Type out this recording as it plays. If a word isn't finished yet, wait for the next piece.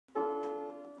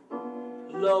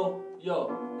Hello,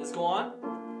 yo, let's go on?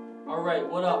 Alright,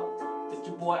 what up? It's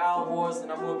your boy Alvarez,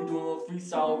 and I'm gonna be doing a little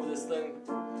freestyle over this thing.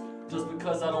 Just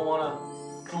because I don't wanna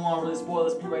really spoil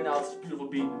this beat right now. It's a beautiful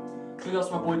beat. Big ups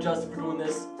to my boy Justin for doing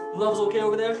this. The level's okay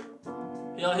over there?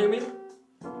 Can y'all hear me?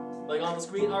 Like on the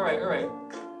screen? Alright.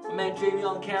 My man JV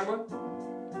on the camera.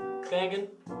 Banging.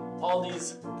 All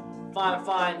these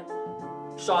fine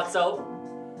shots out.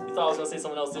 You thought I was gonna say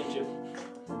something else, didn't you?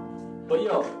 But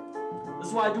yo, this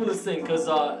is why I do this thing, cause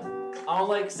I don't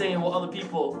like saying what other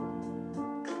people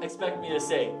expect me to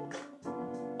say.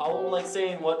 I don't like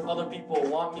saying what other people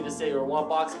want me to say or want to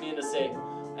box me in to say.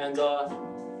 And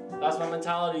that's my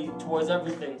mentality towards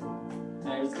everything.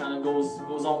 And it just kind of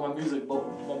goes on with my music. But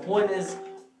my point is,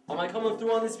 am I coming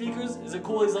through on these speakers? Is it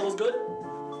cool? These levels good?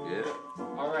 Yeah.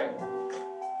 Alright.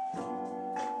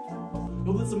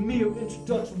 Yo, this is a mere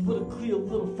introduction with a clear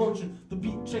little function. The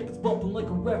beat check is bumping like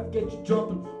a ref, get you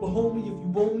jumping. But homie, if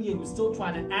you owe me and you're still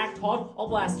trying to act hard, I'll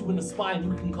blast you in the spine,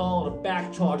 you can call it a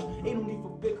back charge. Ain't no need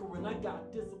for bickering, I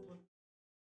got discipline.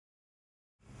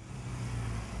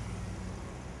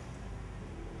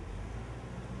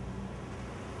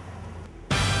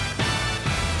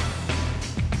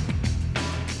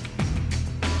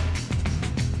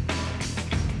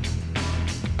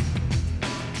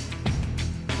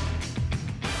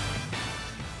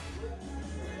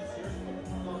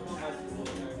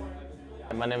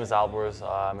 My name is Alvarez.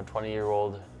 I'm a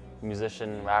 20-year-old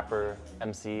musician, rapper,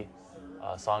 MC,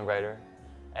 songwriter,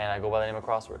 and I go by the name of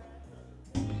Crossword.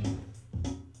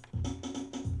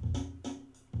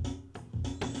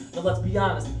 Now let's be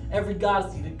honest, every god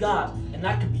is needed God, and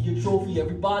that could be your trophy,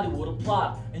 everybody would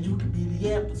applaud. And you could be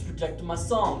the amp that's projecting my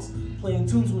songs, playing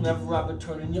tunes whenever I've been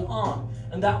turning you on.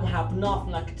 And that will happen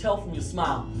often, I could tell from your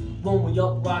smile. Blowing me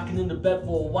up, rocking into bed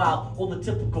for a while, or the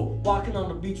typical, walking on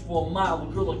the beach for a mile. A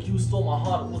girl like you stole my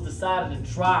heart, it was decided in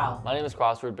trial. My name is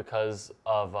Crossword because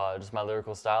of just my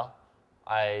lyrical style.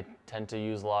 I tend to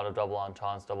use a lot of double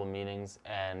entendres, double meanings,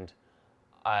 and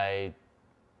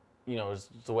it's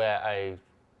the way I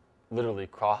literally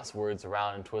cross words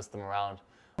around and twist them around.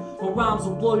 My rhymes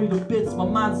will blow you to bits, my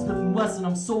mind's sniffing west and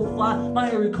I'm so fly,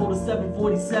 my area code is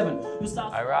 747.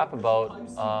 I rap about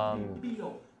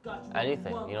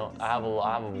anything, I have a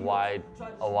wide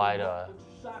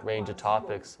range of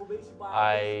topics.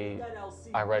 I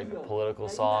write political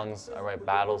songs, I write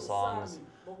battle songs,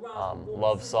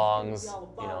 love songs,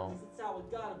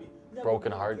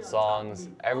 broken heart songs,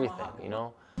 everything,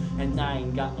 And I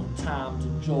ain't got no time to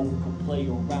joke or play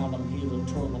around. I'm here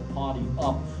to turn the party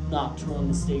up, not turn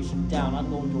the station down. I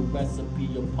know your recipe,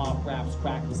 your pop raps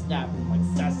crackling, snapping like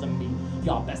sesame.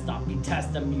 Y'all best not be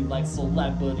testing me like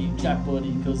Celebrity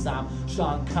Jeopardy, cause I'm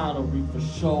Sean Connery for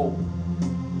show.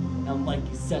 And like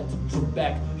you said to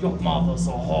Trebek, your mother's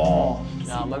a whore.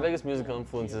 Now, my biggest musical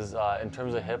influences in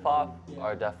terms of hip-hop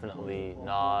are definitely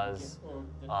Nas,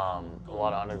 a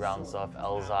lot of underground stuff,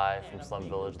 Elzai from Slum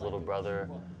Village, Little Brother,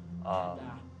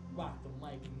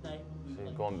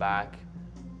 going back,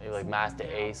 maybe like Master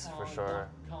Ace for sure.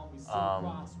 A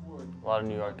lot of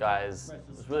New York guys.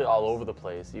 It's really all over the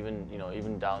place.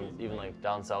 Even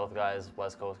down south guys,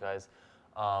 West Coast guys.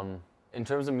 In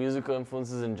terms of musical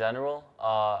influences in general,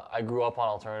 I grew up on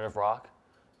alternative rock,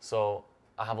 so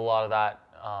I have a lot of that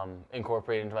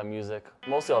incorporated into my music.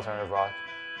 Mostly alternative rock,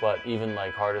 but even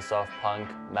like harder stuff, punk,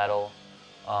 metal,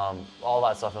 all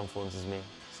that stuff influences me.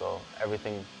 So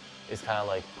everything is kind of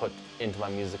like put into my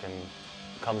music and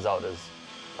comes out as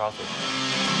Crossword.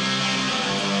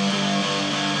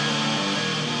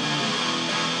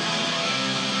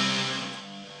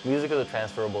 Music is a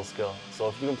transferable skill, so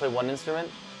if you can play one instrument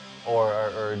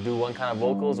or do one kind of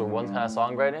vocals or one kind of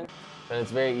songwriting, then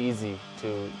it's very easy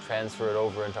to transfer it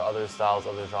over into other styles,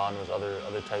 other genres,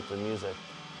 other types of music.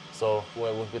 So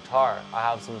with guitar, I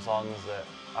have some songs that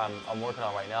I'm working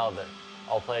on right now that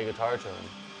I'll play a guitar tune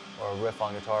or a riff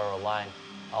on guitar or a line.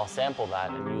 I'll sample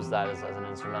that and use that as an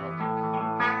instrumental.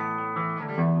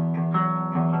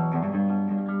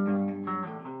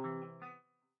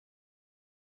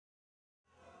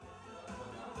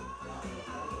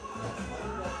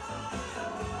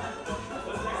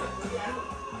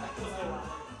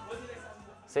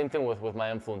 Same thing with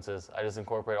my influences. I just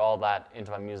incorporate all that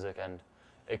into my music and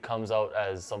it comes out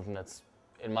as something that's,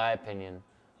 in my opinion,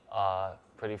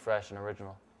 pretty fresh and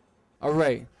original.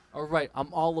 Alright,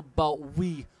 I'm all about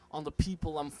we, on the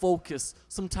people I'm focused.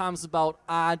 Sometimes about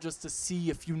I just to see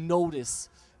if you notice.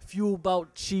 Few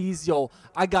about cheese, yo,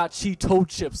 I got Cheeto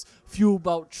chips. Few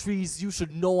about trees, you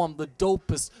should know I'm the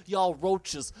dopest. Y'all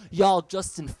roaches, y'all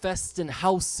just infest in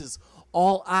houses.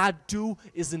 All I do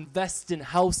is invest in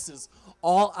houses.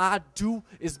 All I do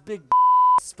is big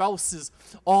spouses.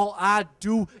 All I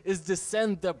do is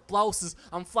descend their blouses.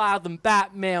 I'm flyer than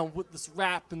Batman with this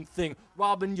rapping thing.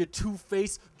 Robbing your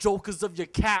Two-Face, jokers of your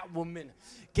Catwoman.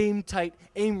 Game tight,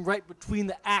 aim right between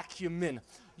the acumen.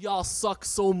 Y'all suck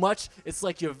so much, it's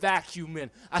like you're vacuuming.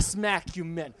 I smack you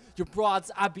men. Your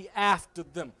broads, I be after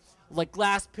them. Like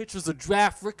glass pitchers of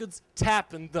draft records,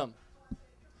 tapping them.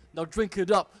 Now drink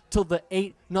it up till there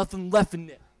ain't nothing left in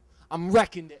it. I'm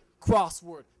wrecking it.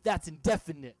 Crossword, that's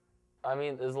indefinite. I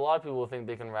mean, there's a lot of people who think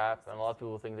they can rap, and a lot of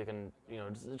people think they can, you know,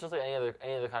 just like any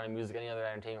other kind of music, any other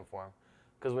entertainment form.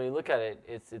 Because when you look at it,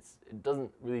 it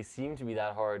doesn't really seem to be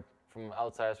that hard from an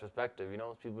outsider's perspective. You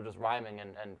know, people just rhyming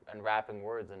and rapping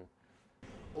words and.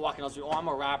 Walking out the street, oh, I'm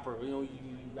a rapper. You know, you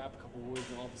rap a couple words,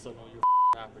 and all of a sudden, oh, you're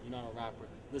a rapper. You're not a rapper.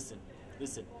 Listen.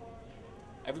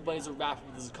 Everybody's a rapper.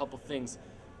 There's a couple things,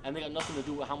 and they got nothing to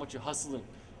do with how much you're hustling.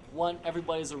 One,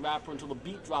 everybody's a rapper until the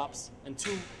beat drops, and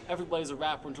two, everybody's a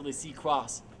rapper until they see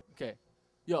cross. Okay,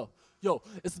 yo,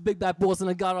 it's the big bad boys and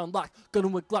I got it on lock.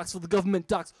 Gunning with Glocks for the government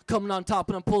docs. Coming on top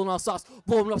and I'm pulling on socks.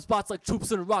 Blowing up spots like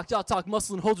troops in a rock. Y'all talk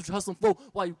muscle and hoes with your hustling flow.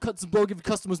 While you cut some bro, give your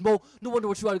customers mo. No wonder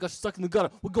what you already got you stuck in the gutter.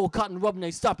 We'll go cotton and rubber and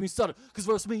they stop me stutter. Cause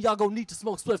versus me, y'all go need to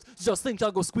smoke spliffs. Just think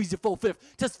y'all go squeeze your full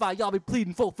fifth. Testify, y'all be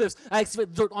pleading full fifths. I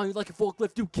excavate the dirt on you like a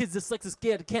forklift. You kids dyslexic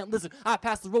scared, can't listen. I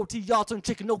pass the roti, y'all turn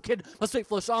chicken, no kid. My straight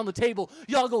flush on the table.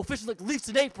 Y'all go fishing like the Leafs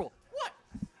in April.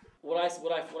 What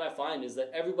I find is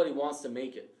that everybody wants to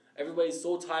make it. Everybody's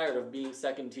so tired of being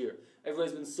second tier.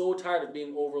 Everybody's been so tired of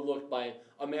being overlooked by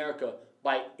America,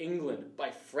 by England, by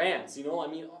France. You know, I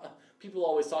mean, people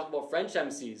always talk about French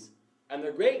MCs, and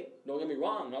they're great. Don't get me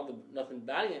wrong, nothing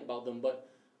bad about them, but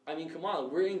I mean, come on,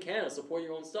 we're in Canada. Support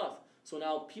your own stuff. So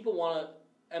now people want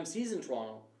to MCs in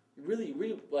Toronto. Really,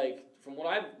 like from what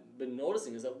I've been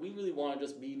noticing is that we really want to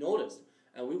just be noticed,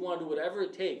 and we want to do whatever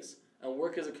it takes and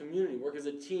work as a community, work as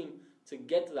a team to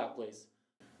get to that place.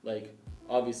 Like,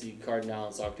 obviously, Cardinal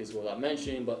and Socrates go without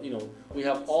mentioning, but, you know, we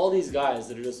have all these guys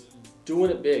that are just doing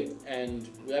it big, and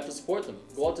we have to support them.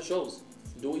 Go out to shows.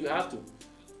 Do what you have to.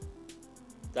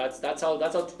 That's how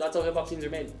hip-hop scenes are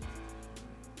made.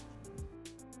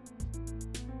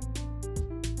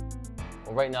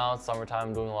 Well, right now, it's summertime.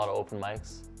 I'm doing a lot of open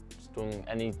mics. Just doing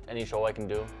any show I can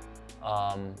do.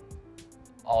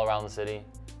 All around the city.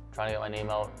 Trying to get my name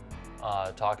out.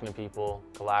 Talking to people,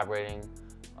 collaborating.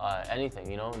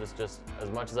 Anything, you know, just as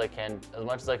much as I can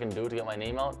do to get my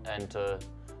name out and to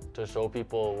show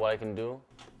people what I can do.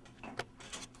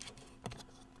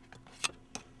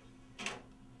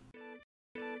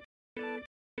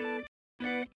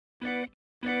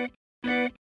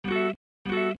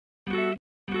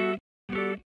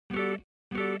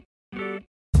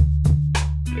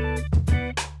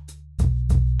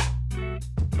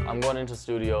 I'm going into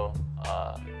studio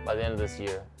by the end of this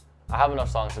year. I have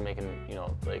enough songs to make you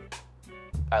know, like,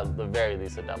 at the very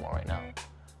least a demo right now,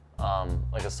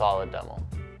 like a solid demo.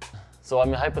 So I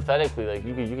mean, hypothetically, like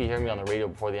you could hear me on the radio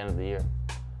before the end of the year,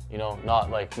 you know, not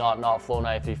Flow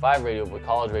 93.5 radio, but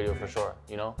college radio for sure,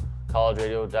 you know, college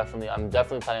radio definitely. I'm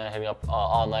definitely planning on hitting up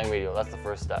online radio. That's the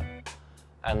first step,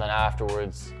 and then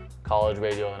afterwards college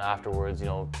radio, and afterwards, you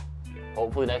know,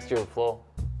 hopefully next year with Flow.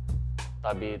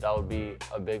 That would be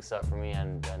a big step for me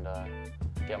and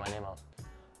get my name out.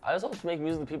 I just hope to make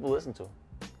music that people listen to.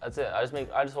 That's it. I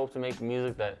just hope to make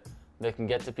music that can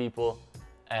get to people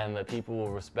and that people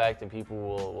will respect and people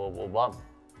will bump.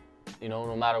 You know,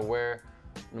 no matter where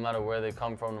they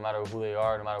come from, no matter who they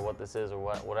are, no matter what this is or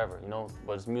whatever, you know,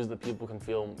 but it's music that people can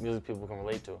feel, music people can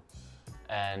relate to.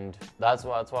 And that's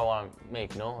what I want to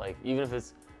make, you know, like even if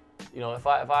it's, you know, if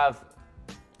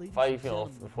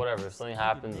whatever, if something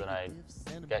happens and I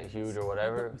get huge or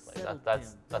whatever, like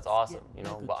that's awesome, you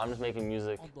know. But I'm just making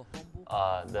music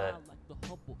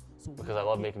because I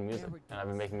love making music, and I've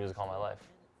been making music all my life.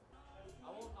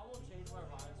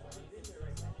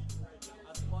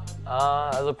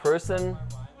 As a person,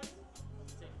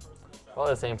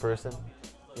 probably the same person,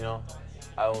 you know.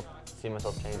 I don't see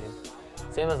myself changing.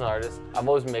 Same as an artist. I've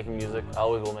always been making music. I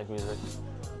always will make music,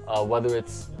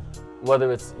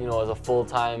 whether it's, you know, as a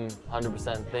full-time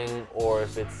 100% thing, or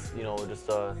if it's, you know, just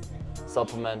a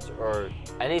supplement or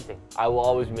anything. I will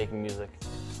always be making music.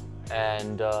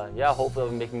 And yeah, hopefully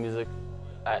I'll be making music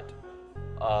at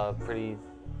a pretty,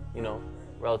 you know,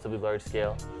 relatively large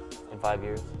scale in 5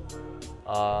 years.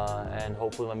 And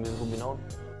hopefully my music will be known.